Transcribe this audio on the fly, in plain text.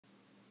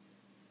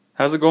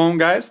How's it going,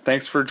 guys?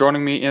 Thanks for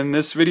joining me in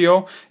this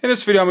video. In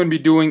this video I'm going to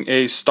be doing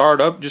a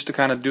startup just to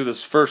kind of do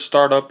this first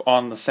startup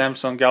on the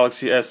Samsung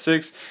Galaxy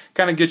S6,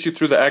 kind of get you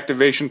through the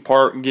activation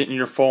part and getting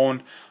your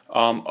phone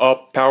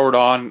up, powered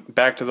on,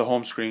 back to the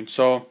home screen.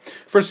 So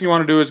first thing you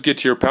want to do is get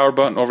to your power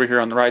button over here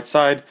on the right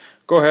side.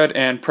 Go ahead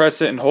and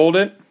press it and hold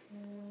it.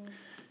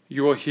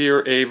 You will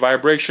hear a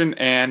vibration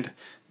and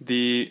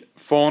the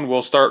phone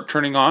will start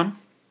turning on.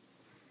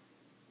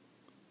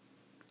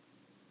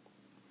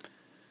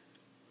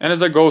 And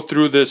as I go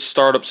through this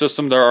startup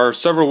system, there are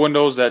several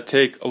windows that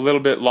take a little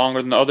bit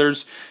longer than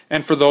others,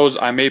 and for those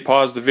I may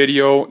pause the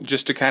video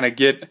just to kind of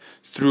get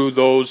through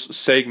those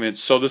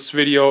segments. So this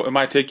video, it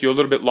might take you a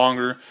little bit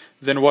longer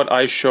than what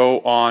I show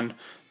on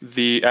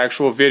the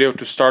actual video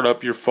to start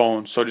up your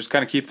phone. So just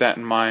kind of keep that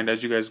in mind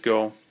as you guys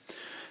go.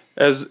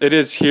 As it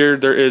is here,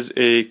 there is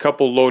a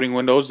couple loading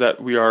windows that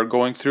we are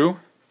going through.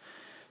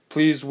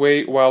 Please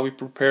wait while we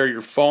prepare your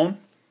phone.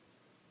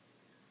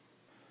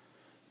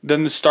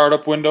 Then the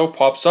startup window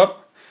pops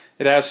up.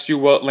 It asks you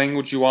what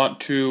language you want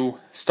to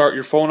start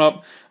your phone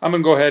up. I'm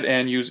going to go ahead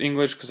and use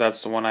English because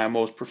that's the one I am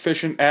most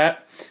proficient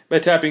at. By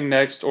tapping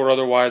next or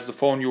otherwise the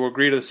phone, you will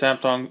agree to the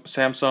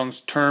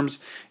Samsung's terms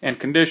and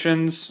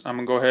conditions. I'm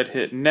going to go ahead and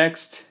hit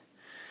next.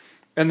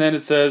 And then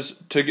it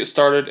says to get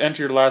started,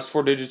 enter your last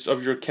 4 digits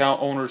of your account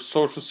owner's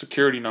social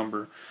security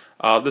number.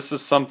 This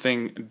is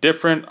something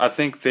different. I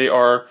think they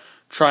are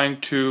trying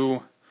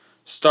to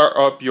start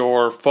up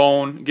your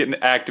phone, getting it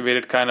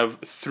activated kind of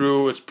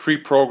through, it's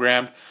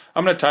pre-programmed.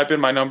 I'm going to type in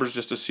my numbers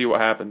just to see what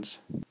happens.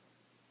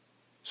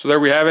 So there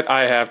we have it.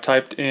 I have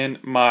typed in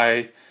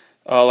my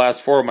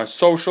last 4 of my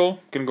social.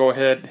 Going to go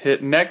ahead and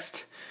hit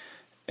next.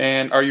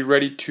 And are you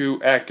ready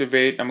to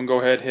activate? I'm going to go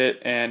ahead, hit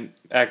and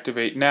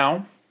activate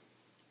now.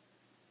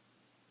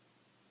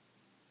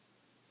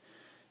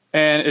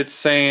 And it's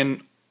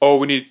saying, oh,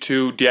 we need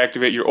to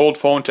deactivate your old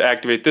phone to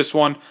activate this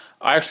one.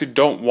 I actually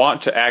don't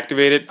want to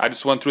activate it. I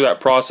just went through that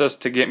process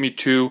to get me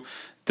to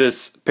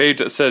this page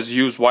that says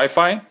use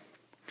Wi-Fi.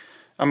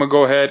 I'm going to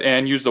go ahead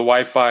and use the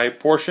Wi-Fi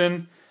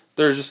portion.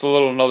 There's just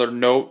another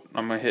note.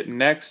 I'm going to hit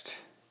next.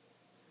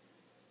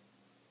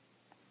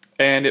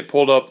 And it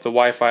pulled up the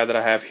Wi-Fi that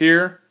I have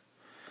here.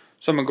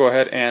 So I'm going to go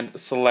ahead and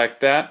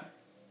select that.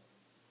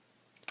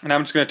 And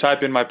I'm just going to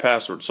type in my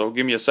password. So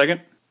give me a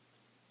second.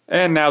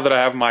 And now that I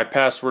have my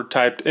password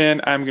typed in,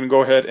 I'm going to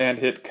go ahead and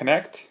hit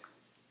connect.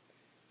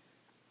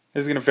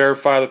 It's going to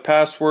verify the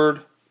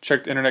password,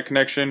 check the internet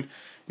connection,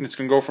 and it's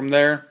going to go from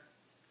there.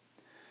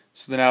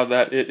 So now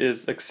that it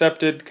is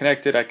accepted,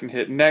 connected, I can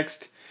hit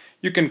next.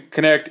 You can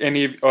connect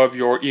any of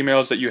your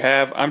emails that you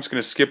have. I'm just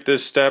going to skip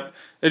this step.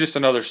 It's just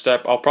another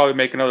step. I'll probably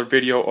make another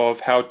video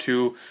of how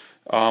to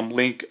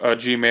link a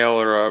Gmail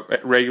or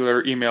a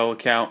regular email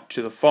account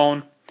to the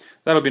phone.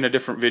 That'll be in a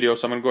different video,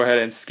 so I'm going to go ahead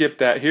and skip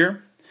that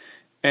here.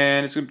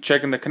 And it's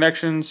checking the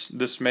connections.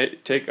 This may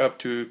take up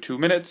to 2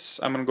 minutes.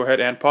 I'm going to go ahead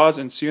and pause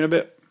and see you in a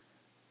bit.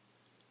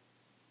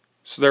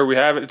 So there we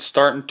have it. It's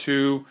starting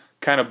to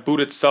kind of boot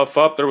itself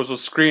up. There was a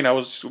screen,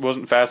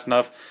 wasn't fast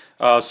enough.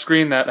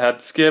 Screen that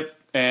had skipped,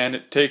 and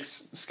it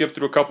skip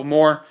through a couple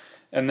more.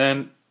 And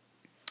then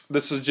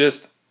this is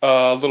just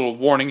a little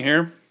warning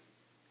here.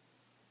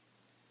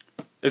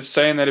 It's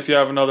saying that if you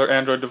have another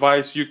Android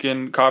device, you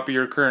can copy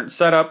your current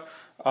setup.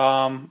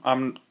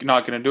 I'm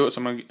not going to do it,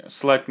 so I'm going to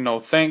select no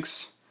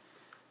thanks.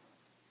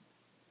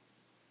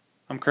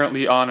 I'm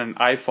currently on an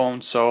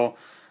iPhone, so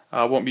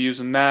I won't be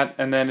using that.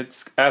 And then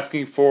it's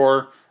asking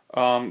for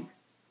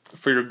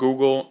your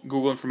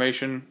Google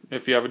information.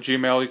 If you have a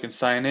Gmail, you can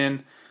sign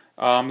in.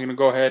 I'm going to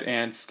go ahead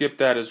and skip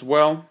that as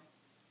well.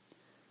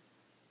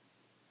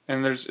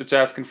 And it's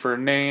asking for a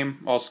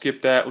name. I'll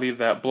skip that, leave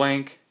that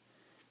blank.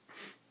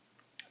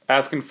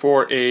 Asking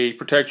for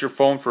protect your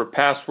phone for a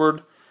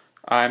password.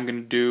 I'm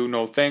going to do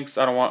no thanks.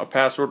 I don't want a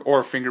password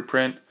or a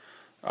fingerprint.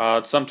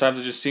 Sometimes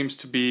it just seems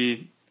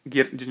to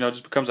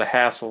just becomes a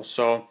hassle.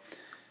 So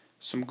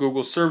some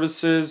Google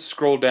services,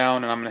 scroll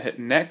down, and I'm going to hit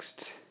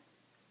next.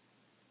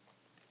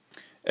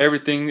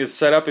 Everything is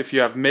set up. If you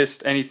have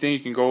missed anything, you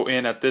can go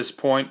in at this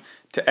point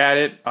to add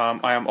it.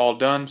 I am all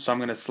done, so I'm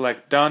going to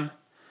select done.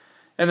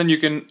 And then you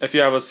can, if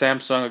you have a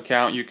Samsung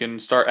account, you can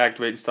start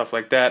activating stuff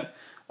like that.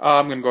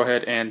 I'm going to go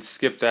ahead and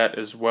skip that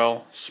as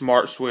well.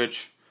 Smart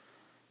switch.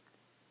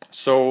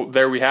 So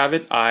there we have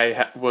it.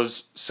 I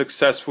was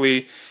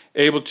successfully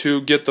able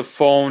to get the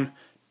phone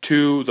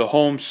to the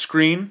home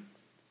screen.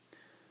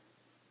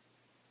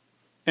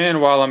 And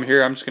while I'm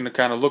here, I'm just going to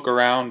kind of look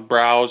around,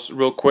 browse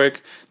real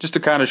quick, just to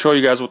kind of show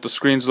you guys what the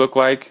screens look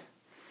like.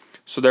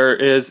 So there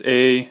is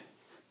the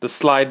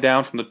slide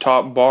down from the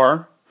top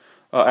bar,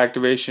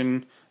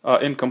 activation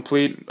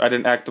incomplete. I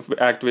didn't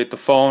activate the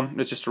phone.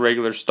 It's just a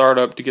regular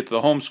startup to get to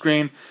the home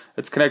screen.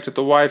 It's connected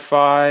to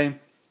Wi-Fi.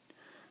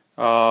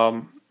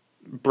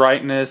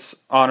 Brightness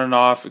on and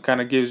off. It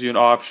kind of gives you an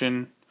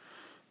option.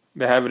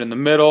 They have it in the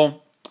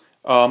middle.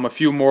 A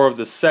few more of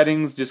the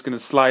settings. Just going to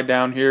slide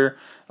down here.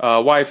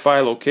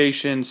 Wi-Fi,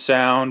 location,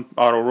 sound,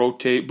 auto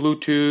rotate,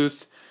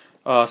 Bluetooth,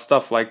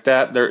 stuff like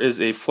that. There is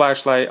a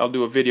flashlight. I'll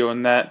do a video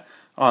on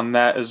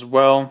that as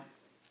well.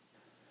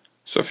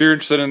 So if you're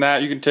interested in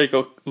that, you can take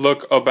a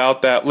look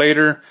about that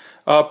later.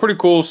 Pretty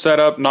cool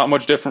setup, not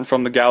much different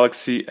from the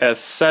Galaxy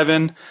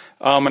S7.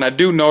 And I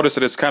do notice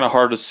that it's kind of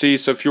hard to see,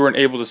 so if you weren't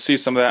able to see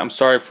some of that, I'm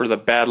sorry for the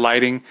bad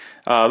lighting.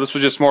 This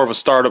was just more of a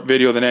startup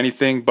video than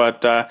anything,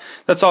 but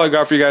that's all I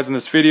got for you guys in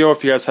this video.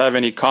 If you guys have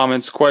any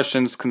comments,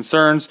 questions,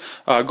 concerns,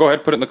 go ahead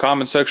and put it in the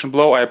comment section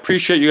below. I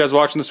appreciate you guys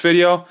watching this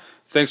video.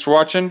 Thanks for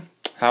watching.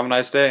 Have a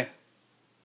nice day.